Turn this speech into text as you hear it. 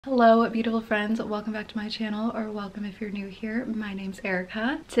Hello beautiful friends, welcome back to my channel, or welcome if you're new here. My name's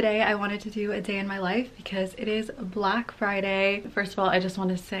Erica. Today I wanted to do a day in my life because it is Black Friday. First of all, I just want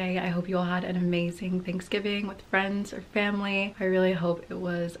to say I hope you all had an amazing Thanksgiving with friends or family. I really hope it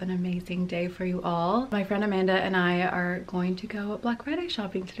was an amazing day for you all. My friend Amanda and I are going to go Black Friday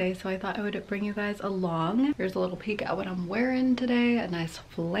shopping today, so I thought I would bring you guys along. Here's a little peek at what I'm wearing today. A nice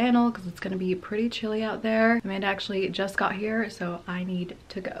flannel because it's going to be pretty chilly out there. Amanda actually just got here, so I need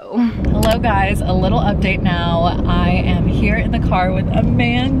to go. Hello guys, a little update now. I am here in the car with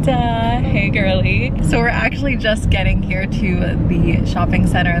Amanda. Hey girly. So we're actually just getting here to the shopping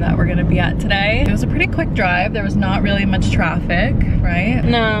center that we're gonna be at today. It was a pretty quick drive. There was not really much traffic, right?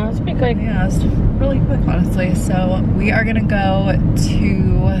 No, it's pretty quick. Yeah, it's really quick honestly. So we are gonna go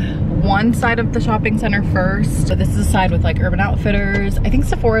to one side of the shopping center first. So this is a side with like Urban Outfitters. I think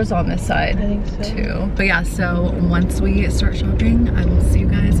Sephora's on this side. I think so too. But yeah, so once we start shopping, I will see you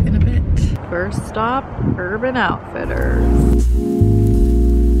guys in a bit. First stop, Urban Outfitters.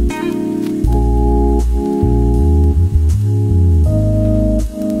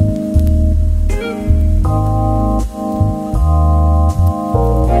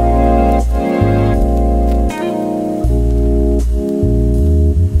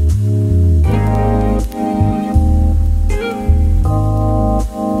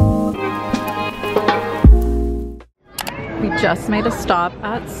 Just made a stop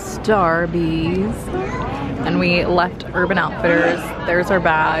at Starbucks and we left Urban Outfitters. There's our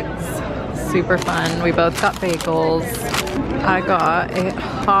bags. Super fun. We both got bagels. I got a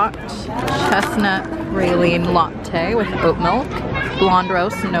hot chestnut praline latte with oat milk, blonde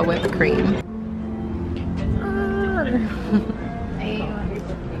roast, no whipped cream.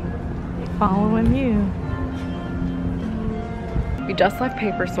 Following you. We just left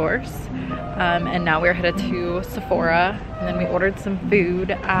Paper Source. And now we're headed to Sephora, and then we ordered some food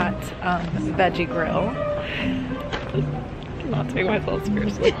at Veggie Grill. Not taking myself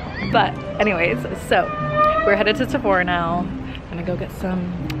seriously. But anyways, so we're headed to Sephora now. I'm gonna go get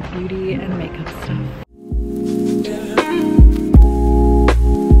some beauty and makeup stuff.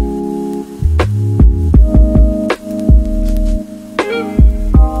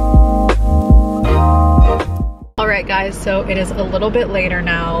 Alright guys, so it is a little bit later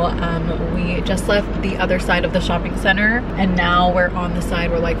now. We just left the other side of the shopping center and now we're on the side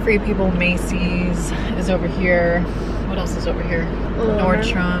where like Free People, Macy's is over here. What else is over here?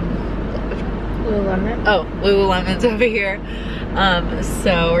 Nordstrom. Lululemon. Oh, Lululemon's over here.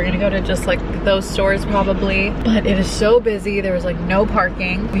 So we're gonna go to just like those stores probably. But it is so busy, there was like no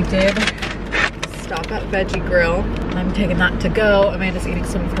parking. We did stop at Veggie Grill. I'm taking that to go. Amanda's eating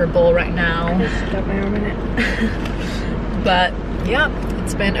some of her bowl right now. Just stuck my arm in it. But yeah,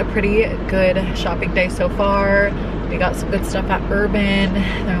 it's been a pretty good shopping day so far. We got some good stuff at Urban.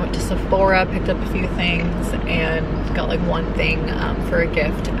 Then I went to Sephora, picked up a few things, and got like one thing for a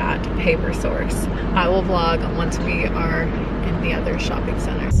gift at Paper Source. I will vlog once we are in the other shopping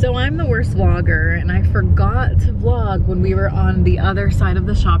center. So I'm the worst vlogger and I forgot to vlog when we were on the other side of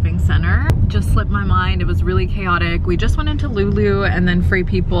the shopping center. Just slipped my mind. It was really chaotic. We just went into Lulu and then Free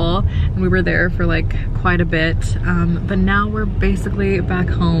People and we were there for like quite a bit. But now we're basically back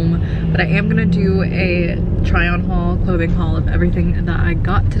home. But I am gonna do a try on haul, clothing haul of everything that I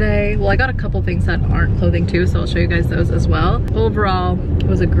got today. Well, I got a couple things that aren't clothing too, so I'll show you guys those as well. Overall, it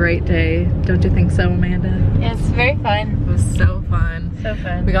was a great day. Don't you think so, Amanda? Yeah, it's very fun. It was so fun. So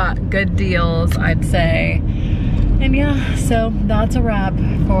fun. We got good deals, I'd say. And yeah, so that's a wrap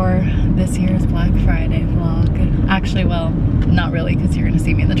for this year's Black Friday vlog. Actually, well, not really, because you're gonna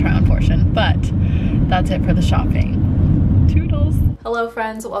see me in the try on portion, but that's it for the shopping. Toodles. Hello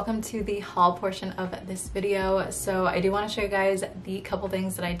friends, welcome to the haul portion of this video. So I do want to show you guys the couple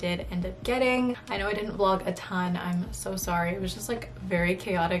things that I did end up getting. I know I didn't vlog a ton, I'm so sorry. It was just like very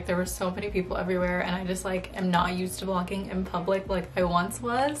chaotic. There were so many people everywhere and I just like am not used to vlogging in public like I once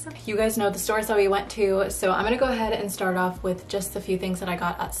was. You guys know the stores that we went to, so I'm gonna go ahead and start off with just the few things that I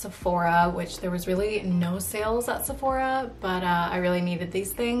got at Sephora, which there was really no sales at Sephora, but I really needed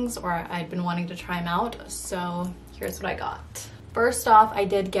these things, or I'd been wanting to try them out, so here's what I got. First off, I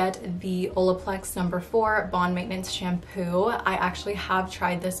did get the Olaplex No. 4 Bond Maintenance Shampoo. I actually have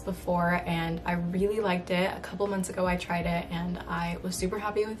tried this before and I really liked it. A couple months ago I tried it and I was super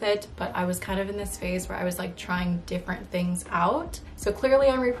happy with it, but I was kind of in this phase where I was like trying different things out. So clearly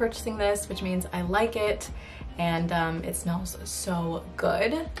I'm repurchasing this, which means I like it. and it smells so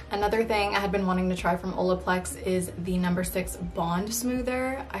good. Another thing I had been wanting to try from Olaplex is the No. 6 Bond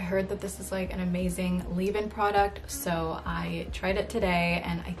Smoother. I heard that this is like an amazing leave-in product, so I tried it today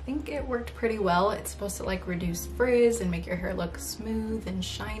and I think it worked pretty well. It's supposed to like reduce frizz and make your hair look smooth and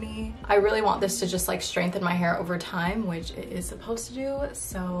shiny. I really want this to just like strengthen my hair over time, which it is supposed to do,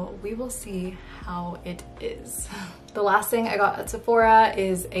 so we will see how it is. The last thing I got at Sephora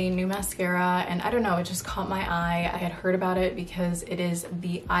is a new mascara, and I don't know, it just caught my eye. I had heard about it because it is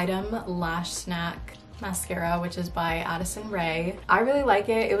the Item Lash Snack mascara, which is by Addison Rae. I really like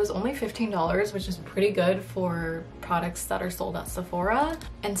it. It was only $15, which is pretty good for products that are sold at Sephora.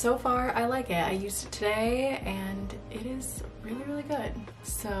 And so far, I like it. I used it today and it is really, really good.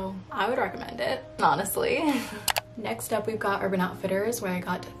 So I would recommend it, honestly. Next up, we've got Urban Outfitters, where I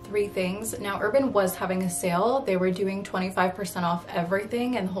got 3 things. Now, Urban was having a sale. They were doing 25% off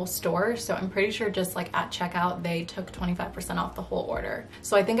everything in the whole store. So I'm pretty sure just like at checkout, they took 25% off the whole order.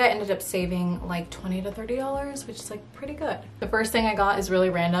 So I think I ended up saving like $20 to $30, which is like pretty good. The first thing I got is really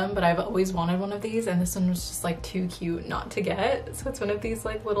random, but I've always wanted one of these, and this one was just like too cute not to get. So it's one of these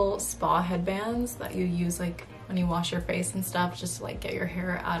like little spa headbands that you use like when you wash your face and stuff, just to like get your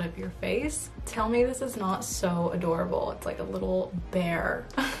hair out of your face. Tell me this is not so adorable. It's like a little bear.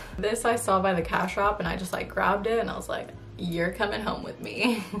 This I saw by the cash wrap and I just like grabbed it and I was like, you're coming home with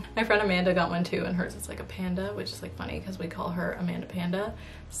me. My friend Amanda got one too, and hers is like a panda, which is like funny because we call her Amanda Panda.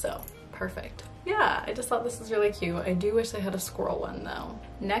 So perfect. Yeah, I just thought this was really cute. I do wish they had a squirrel one though.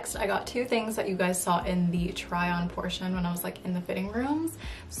 Next, I got 2 things that you guys saw in the try on portion when I was like in the fitting rooms.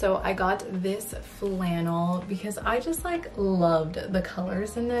 So I got this flannel because I just like loved the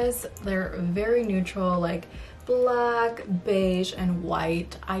colors in this. They're very neutral, like black, beige, and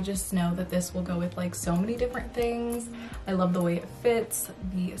white. I just know that this will go with like so many different things. I love the way it fits.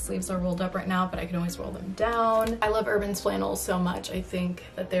 The sleeves are rolled up right now, but I can always roll them down. I love Urban's flannels so much. I think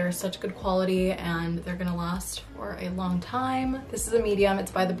that they're such good quality and they're gonna last for a long time. This is a medium.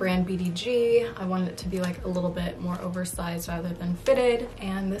 It's by the brand BDG. I wanted it to be like a little bit more oversized rather than fitted,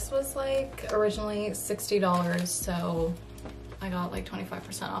 and this was like originally $60, so I got like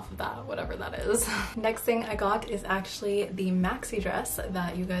 25% off of that, whatever that is. Next thing I got is actually the maxi dress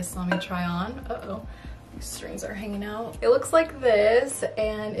that you guys saw me try on. Uh-oh, these strings are hanging out. It looks like this,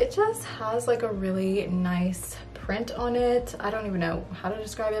 and it just has like a really nice print on it. I don't even know how to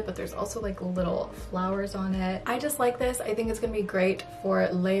describe it, but there's also like little flowers on it. I just like this. I think it's gonna be great for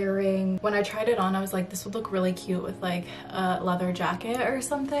layering. When I tried it on, I was like, this would look really cute with like a leather jacket or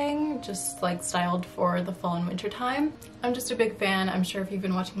something, just like styled for the fall and winter time. I'm just a big fan. I'm sure if you've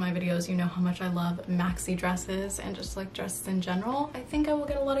been watching my videos, you know how much I love maxi dresses and just like dresses in general. I think I will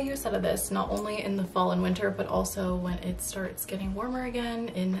get a lot of use out of this, not only in the fall and winter, but also when it starts getting warmer again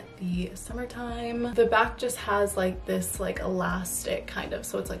in the summertime. The back just has like this like elastic kind of,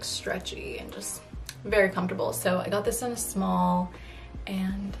 so it's like stretchy and just very comfortable. So I got this in a small,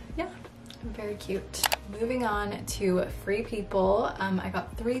 and yeah, very cute. Moving on to Free People. I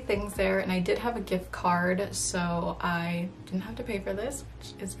got 3 things there, and I did have a gift card, so I didn't have to pay for this,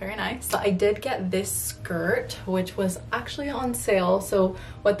 which is very nice. But I did get this skirt, which was actually on sale. So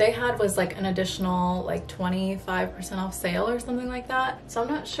what they had was like an additional like 25% off sale or something like that. So I'm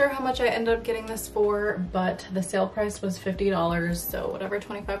not sure how much I ended up getting this for, but the sale price was $50, so whatever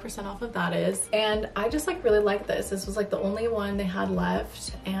 25% off of that is. And I just like really like this. This was like the only one they had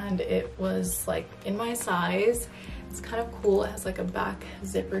left, and it was like in my size. It's kind of cool. It has like a back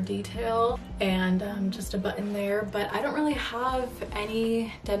zipper detail and just a button there, but I don't really have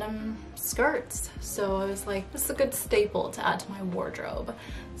any denim skirts, so I was like, this is a good staple to add to my wardrobe.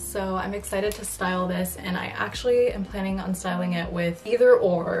 So I'm excited to style this, and I actually am planning on styling it with either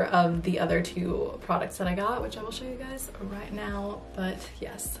or of the other 2 products that I got, which I will show you guys right now. But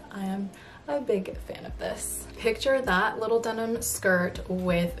yes, I am a big fan of this. Picture that little denim skirt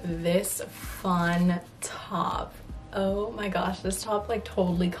with this fun top. Oh my gosh, this top like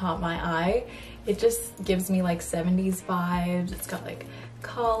totally caught my eye. It just gives me like 70s vibes. It's got like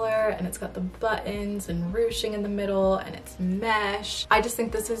collar, and it's got the buttons and ruching in the middle, and it's mesh. I just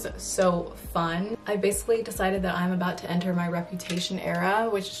think this is so fun. I basically decided that I'm about to enter my reputation era,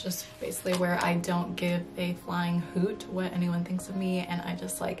 which is just basically where I don't give a flying hoot what anyone thinks of me, and I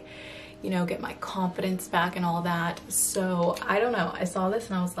just like, you know, get my confidence back and all that. So I don't know, I saw this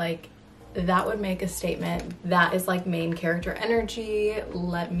and I was like, that would make a statement. That is like main character energy.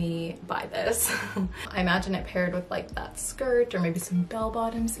 Let me buy this. I imagine it paired with like that skirt or maybe some bell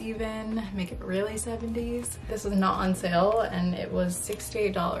bottoms even. Make it really 70s. This was not on sale and it was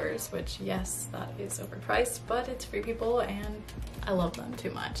 $68, which yes, that is overpriced, but it's Free People and I love them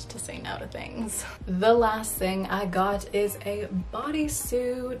too much to say no to things. The last thing I got is a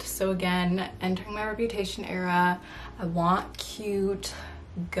bodysuit. So again, entering my reputation era, I want cute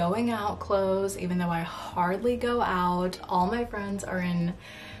going out clothes, even though I hardly go out. All my friends are in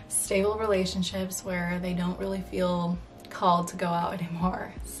stable relationships where they don't really feel called to go out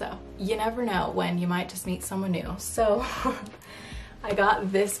anymore. So you never know when you might just meet someone new. So I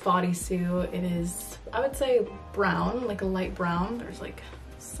got this bodysuit. It is, I would say brown, like a light brown. There's like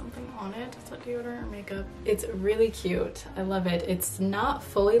something on it. Is that deodorant or makeup? It's really cute. I love it. It's not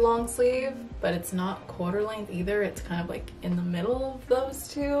fully long sleeve, but it's not quarter length either. It's kind of like in the middle of those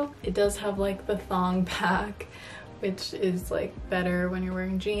two. It does have like the thong back, which is like better when you're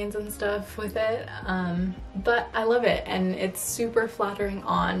wearing jeans and stuff with it. But I love it and it's super flattering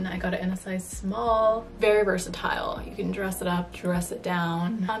on. I got it in a size small. Very versatile. You can dress it up, dress it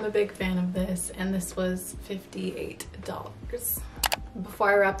down. I'm a big fan of this and this was $58.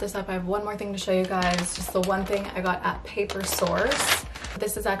 Before I wrap this up, I have one more thing to show you guys. Just the one thing I got at Paper Source.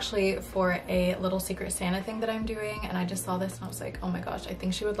 This is actually for a little Secret Santa thing that I'm doing, and I just saw this and I was like, oh my gosh, I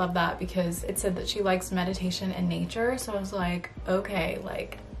think she would love that because it said that she likes meditation and nature. So I was like, okay,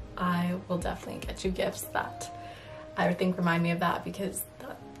 like I will definitely get you gifts that I think remind me of that because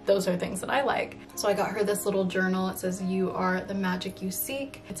those are things that I like. So I got her this little journal. It says, "You are the magic you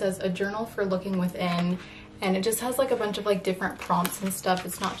seek." It says a journal for looking within. And it just has like a bunch of like different prompts and stuff.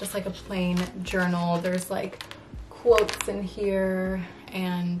 It's not just like a plain journal. There's like quotes in here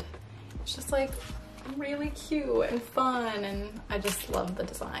and it's just like really cute and fun. And I just love the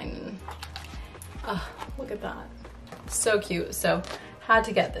design. Look at that. So cute. So had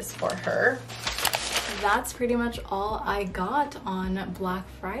to get this for her. That's pretty much all I got on Black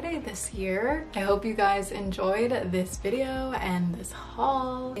Friday this year. I hope you guys enjoyed this video and this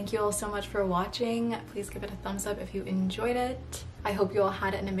haul. Thank you all so much for watching. Please give it a thumbs up if you enjoyed it. I hope you all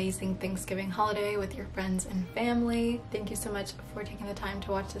had an amazing Thanksgiving holiday with your friends and family. Thank you so much for taking the time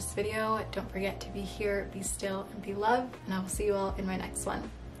to watch this video. Don't forget to be here, be still, and be loved. And I will see you all in my next one.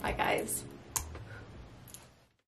 Bye guys.